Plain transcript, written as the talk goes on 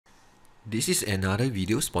This is another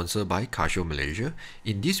video sponsored by Casio Malaysia.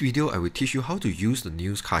 In this video, I will teach you how to use the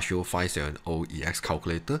new Casio 570EX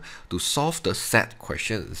calculator to solve the set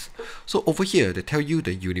questions. So over here, they tell you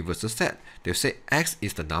the universal set. They'll say x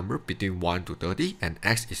is the number between 1 to 30 and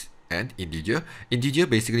x is an integer. Integer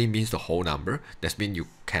basically means the whole number. That means you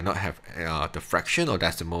cannot have the fraction or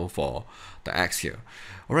decimal for the x here.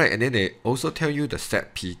 Alright, and then they also tell you the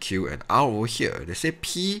set p, q, and r over here. They say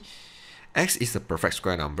x is a perfect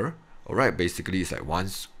square number. Alright, basically it's like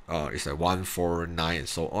 1, 4, 9, and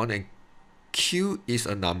so on. And q is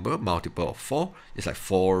a number multiple of 4. It's like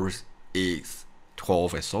 4, 8,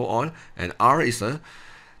 12, and so on. And r is a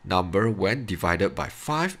number when divided by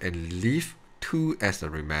 5 and leave 2 as the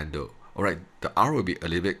remainder. Alright, the r will be a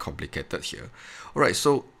little bit complicated here. Alright,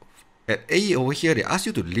 so at A over here, they ask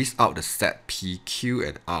you to list out the set P, Q,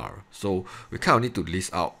 and R. So we kind of need to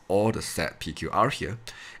list out all the set P, Q, R here.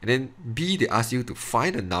 And then B, they ask you to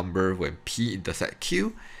find a number when P intersect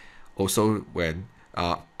Q. Also when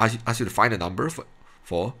ask you to find a number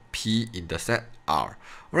for P intersect R.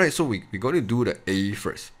 Alright, so we're going to do the A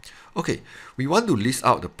first. Okay, we want to list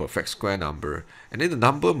out the perfect square number, and then the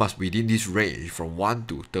number must be within this range from 1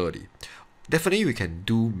 to 30. Definitely we can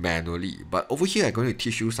do manually, but over here I'm going to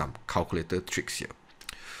teach you some calculator tricks here.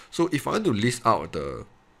 So if I want to list out the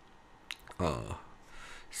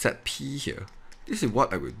set P here, this is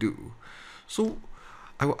what I will do. So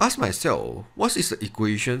I will ask myself, what is the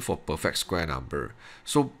equation for perfect square number?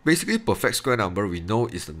 So basically perfect square number we know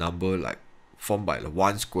is the number like formed by the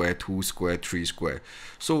 1 square, 2 square, 3 square.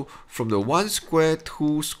 So from the 1 square,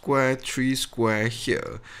 2 square, 3 square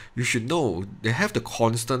here, you should know they have the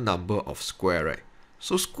constant number of square, right?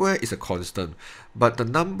 So square is a constant, but the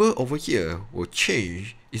number over here will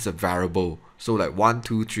change, is a variable. So like 1,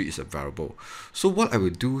 2, 3 is a variable. So what I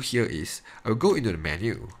will do here is, I will go into the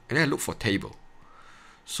menu and then I look for table.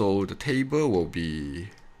 So the table will be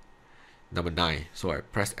number 9. So I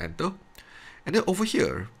press enter. And then over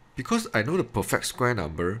here, because I know the perfect square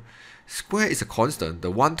number, square is a constant,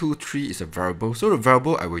 the 1, 2, 3 is a variable, so the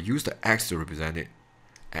variable I will use the x to represent it,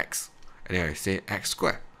 x, and then I say x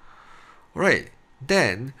squared. Alright,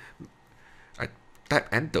 then I type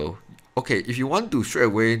enter. Okay, if you want to straight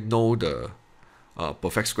away know the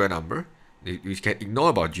perfect square number, you can ignore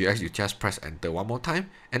about gx, you just press enter one more time,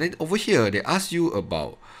 and then over here they ask you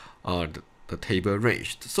about the table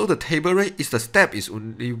range. So the table range is the step is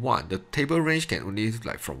only 1. The table range can only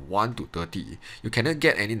like from 1 to 30. You cannot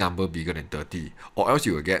get any number bigger than 30, or else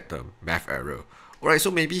you will get the math error. Alright,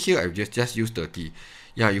 so maybe here I just use 30.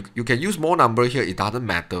 Yeah, you can use more number here, it doesn't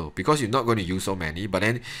matter because you're not going to use so many. But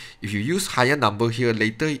then if you use higher number here,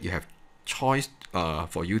 later you have choice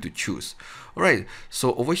for you to choose. Alright,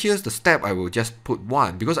 so over here the step I will just put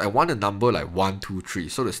 1 because I want a number like 1, 2, 3.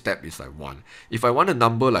 So the step is like 1. If I want a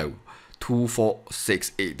number like 2, 4,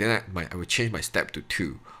 6, 8, then I will change my step to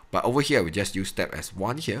 2. But over here I will just use step as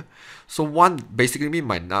 1 here. So 1 basically means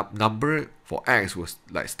my number for x will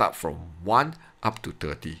like start from 1 up to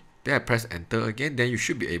 30. Then I press enter again, then you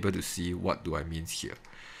should be able to see what do I mean here.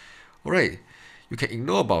 Alright, you can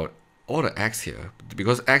ignore about all the x here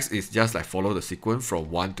because x is just like follow the sequence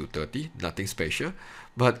from 1 to 30, nothing special.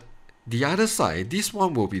 But the other side, this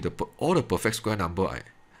one will be all the perfect square number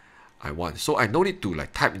I want. So I no need to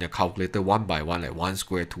like type in the calculator one by one, like 1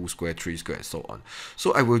 square, 2 square, 3 square, and so on.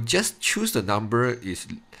 So I will just choose the number is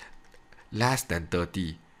less than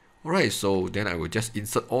 30. Alright, so then I will just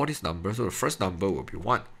insert all these numbers. So the first number will be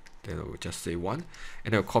 1. Then I will just say 1.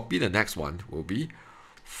 And I'll copy the next one will be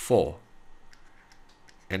 4.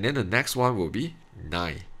 And then the next one will be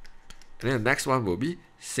 9. And then the next one will be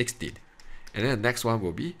 16. And then the next one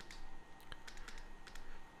will be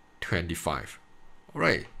 25.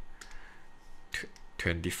 Alright.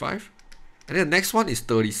 25, and then the next one is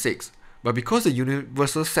 36, but because the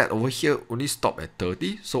universal set over here only stop at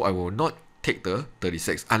 30, so I will not take the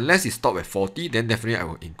 36 unless it stop at 40. Then definitely I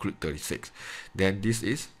will include 36. Then this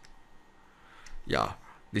is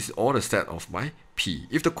all the set of my P.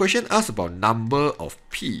 If the question asks about number of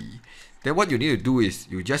P, then what you need to do is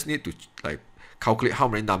you just need to like calculate how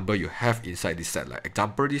many number you have inside this set. Like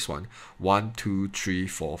example, this one 1, 2, 3,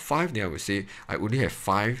 4, 5. Then I will say I only have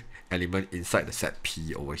 5 element inside the set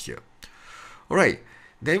P over here. Alright,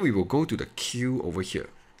 then we will go to the Q over here.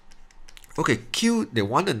 Okay, Q, they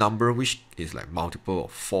want a number which is like multiple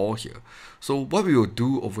of 4 here. So what we will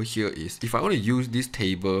do over here is, if I want to use this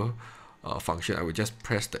table function, I will just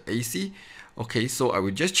press the AC. Okay, so I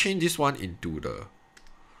will just change this one into the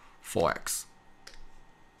 4x.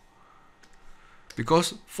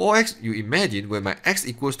 Because 4x, you imagine when my x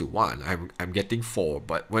equals to 1, I'm getting 4.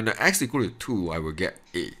 But when the x equals to 2, I will get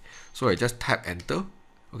 8. So I just tap enter.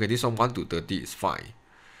 Okay, this one 1 to 30 is fine.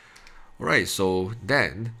 Alright, so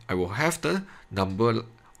then I will have the number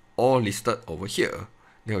all listed over here.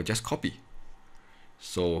 Then I'll just copy.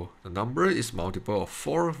 So the number is multiple of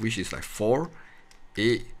 4, which is like 4,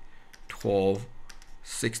 8, 12,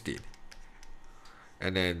 16.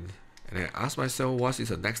 And then I ask myself, what is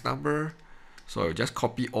the next number? So I'll just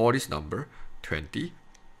copy all this number, 20.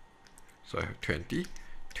 So I have 20,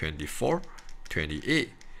 24, 28.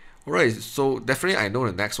 Alright, so definitely I know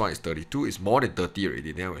the next one is 32. It's more than 30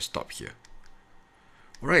 already. Then I will stop here.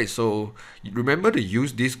 Alright, so remember to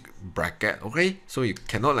use this bracket, okay? So you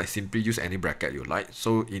cannot like simply use any bracket you like.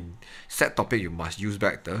 So in set topic, you must use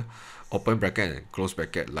back the open bracket and close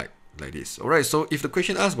bracket like this. Alright, so if the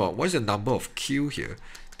question asks about what is the number of Q here,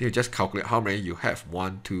 then you just calculate how many you have.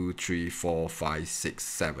 1, 2, 3, 4, 5, 6,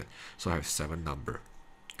 7. So I have 7 number.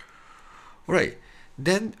 Alright,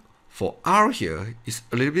 then for R here, it's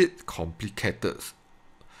a little bit complicated.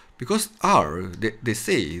 Because R, they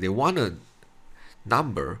say they want a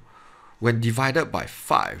number when divided by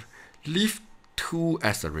 5, leave 2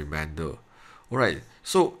 as a remainder. Alright,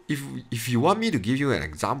 so if you want me to give you an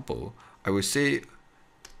example, I will say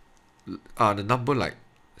the number like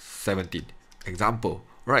 17. Example,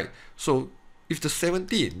 right? So if the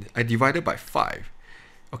 17 I divided by 5,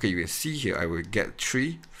 okay, you can see here I will get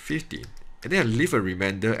 3, 15. And then I leave a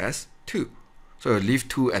remainder as 2. So I leave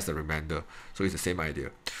 2 as a remainder. So it's the same idea.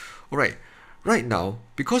 Alright, right now,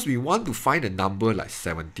 because we want to find a number like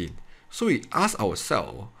 17, so we ask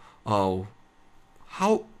ourselves,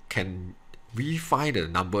 how can we find a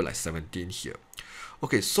number like 17 here?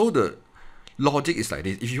 Okay, so the logic is like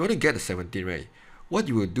this. If you want to get the 17, right, what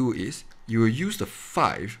you will do is, you will use the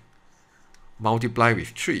 5 multiply with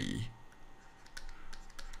 3,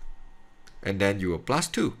 and then you will plus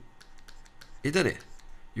 2. Isn't it?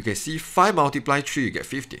 You can see 5 multiply 3, you get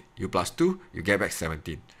 15. You plus 2, you get back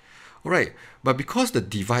 17. Alright, but because the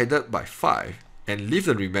divided by 5 and leave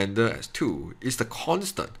the remainder as 2 is the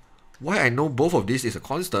constant. Why I know both of this is a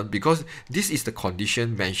constant? Because this is the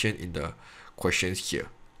condition mentioned in the questions here.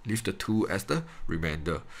 Leave the 2 as the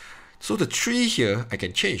remainder. So the 3 here, I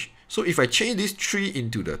can change. So if I change this 3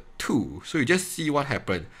 into the 2, so you just see what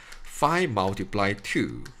happened. 5 multiply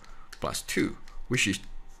 2 plus 2, which is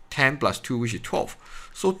 10 plus 2, which is 12.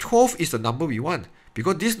 So 12 is the number we want.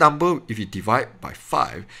 Because this number, if you divide by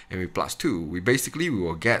 5 and we plus 2, we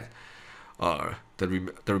will get the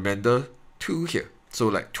remainder 2 here. So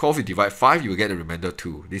like 12, you divide 5, you will get the remainder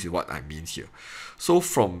 2. This is what I mean here. So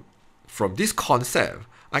from this concept,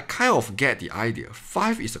 I kind of get the idea.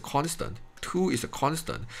 5 is a constant, 2 is a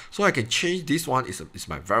constant. So I can change this one is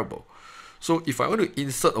my variable. So if I want to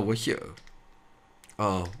insert over here,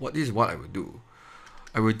 this is what I will do.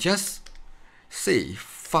 I will just say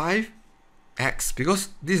 5x, because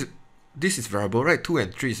this is variable, right? 2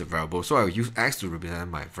 and 3 is a variable, so I will use x to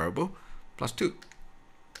represent my variable, plus 2.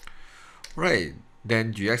 Right,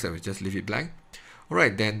 then gx, I will just leave it blank.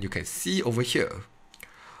 Alright, then you can see over here,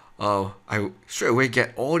 I will straight away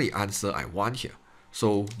get all the answer I want here.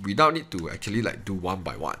 So without need to actually like do one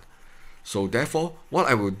by one. So therefore, what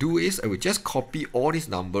I will do is I will just copy all this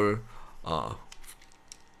number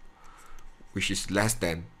which is less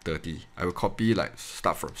than 30. I will copy like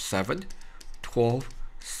start from 7, 12,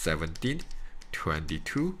 17,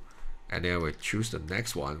 22, and then I will choose the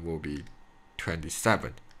next one will be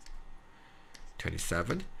 27.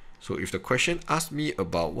 27. So if the question asks me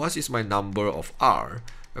about what is my number of R,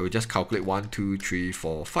 I will just calculate 1, 2, 3,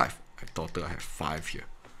 4, 5. In total I have 5 here.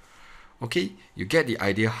 Okay, you get the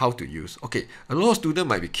idea how to use. Okay, a lot of students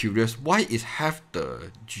might be curious, why is have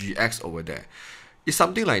the GX over there? It's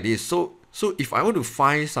something like this. So if I want to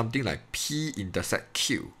find something like P intersect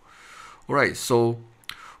Q, alright, so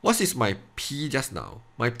what is my P just now?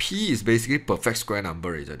 My P is basically perfect square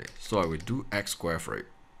number, isn't it? So I will do x squared for it.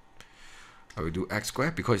 I will do x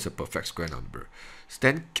squared because it's a perfect square number.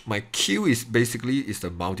 Then my Q is basically the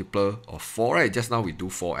multiple of 4, right? Just now we do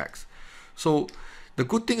 4x. So the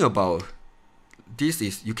good thing about this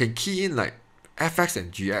is you can key in like fx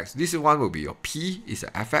and gx. This one will be your P is a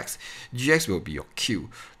fx, gx will be your Q.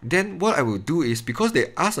 Then what I will do is, because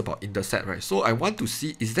they ask about intersect, right? So I want to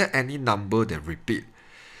see, is there any number that repeat?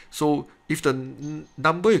 So if the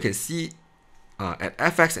number you can see at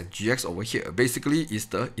fx and gx over here basically is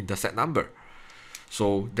the intersect number.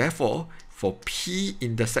 So therefore, for P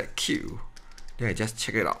intersect Q, then I just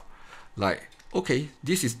check it out. Like, okay,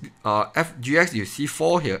 this is gx, you see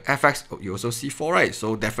 4 here, fx you also see 4, right?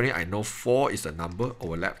 So definitely I know 4 is the number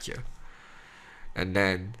overlap here. And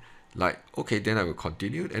then like, okay, then I will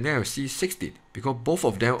continue, and then I will see 16 because both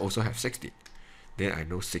of them also have 16. Then I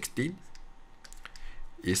know 16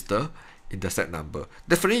 is the intersect number.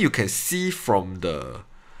 Definitely you can see from the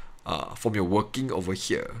from your working over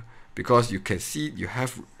here, because you can see you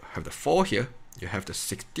have the 4 here, you have the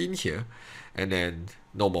 16 here, and then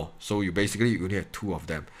no more. So you basically only have 2 of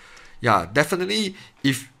them. Yeah, definitely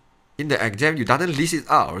if in the exam you doesn't list it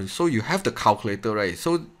out, so you have the calculator, right?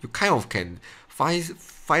 So you kind of can find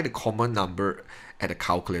the common number at the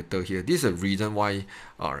calculator here. This is the reason why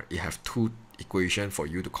you have 2 equations for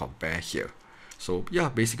you to compare here. So yeah,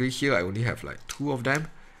 basically here I only have like 2 of them.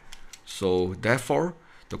 So therefore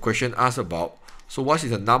the question asks about, so what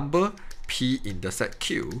is the number P intersect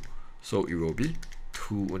Q? So it will be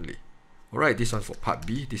 2 only. Alright, this one for part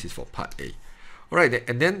B, this is for part A. Alright,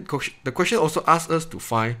 and then the question also asks us to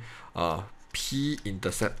find P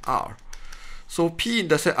intersect R. So P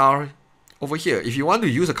intersect R over here, if you want to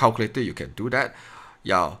use a calculator, you can do that.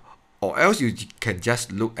 Yeah, or else you can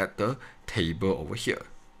just look at the table over here.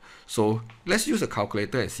 So let's use a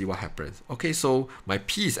calculator and see what happens. Okay, so my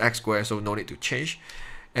P is x squared, so no need to change.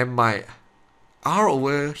 And my R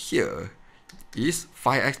over here is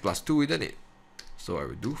 5x plus 2, isn't it? So I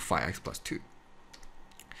will do 5x plus 2.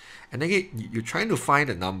 And again, you're trying to find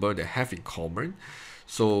a number they have in common.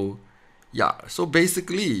 So yeah, so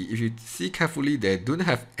basically, if you see carefully, they don't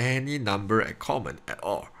have any number at common at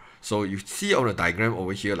all. So you see on the diagram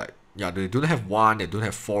over here, like, yeah, they don't have 1, they don't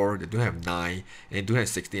have 4, they don't have 9, and they don't have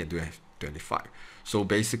 16, and they don't have 25. So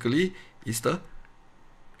basically, it's the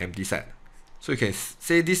empty set. So you can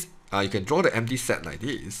say this, you can draw the empty set like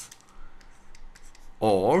this,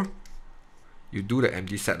 or you do the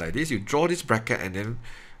empty set like this. You draw this bracket and then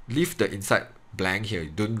leave the inside blank here.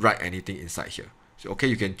 You don't write anything inside here. So okay,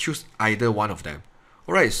 you can choose either one of them.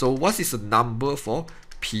 Alright, so what is the number for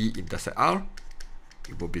P intersect R?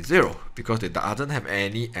 It will be 0 because it doesn't have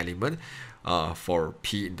any element for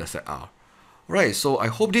P intersect R. Alright, so I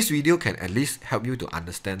hope this video can at least help you to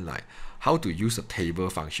understand like how to use a table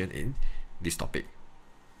function in this topic.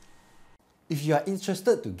 If you are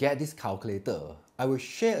interested to get this calculator, I will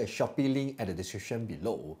share a Shopee link at the description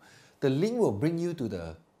below. The link will bring you to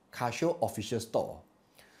the Casio Official Store.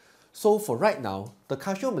 So for right now, the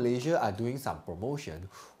Casio Malaysia are doing some promotion.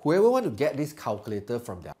 Whoever want to get this calculator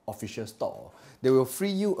from their official store, they will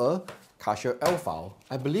free you a Casio L file.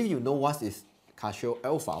 I believe you know what is Casio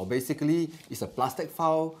L file. Basically, it's a plastic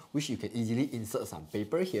file which you can easily insert some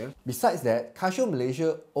paper here. Besides that, Casio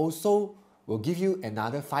Malaysia also will give you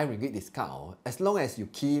another 5 ringgit discount as long as you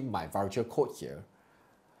key my voucher code here.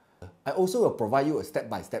 I also will provide you a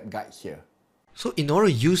step-by-step guide here. So in order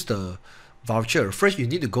to use the voucher, first you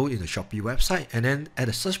need to go in the Shopee website, and then at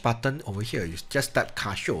the search button over here, you just type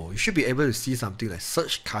Casio. You should be able to see something like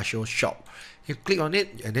search Casio shop. You click on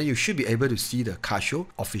it, and then you should be able to see the Casio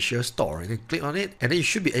Official Store. And then click on it, and then you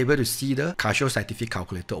should be able to see the Casio Scientific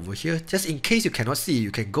Calculator over here. Just in case you cannot see,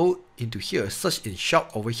 you can go into here, search in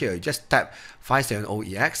shop over here. You just tap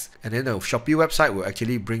 570EX, and then the Shopee website will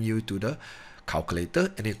actually bring you to the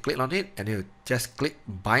calculator, and then click on it, and then you just click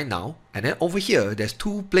buy now. And then over here, there's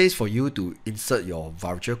 2 places for you to insert your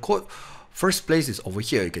voucher code. First place is over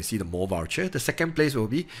here, you can see the more voucher. The second place will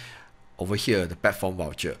be over here, the platform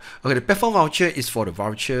voucher. Okay, the platform voucher is for the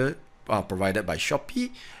voucher provided by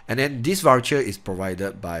Shopee, and then this voucher is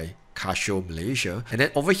provided by Casio Malaysia. And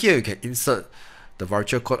then over here, you can insert the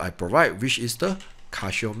voucher code I provide, which is the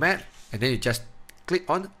CASIOMAT, and then you just click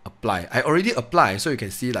on apply. I already applied, so you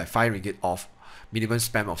can see like 5 ringgit off, minimum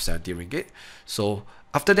spend of 70 ringgit. So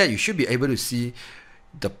after that, you should be able to see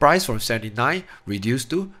the price from 79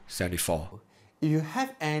 reduced to 74. If you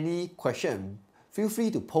have any question, feel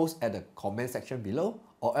free to post at the comment section below,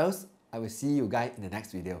 or else I will see you guys in the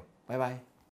next video. Bye bye.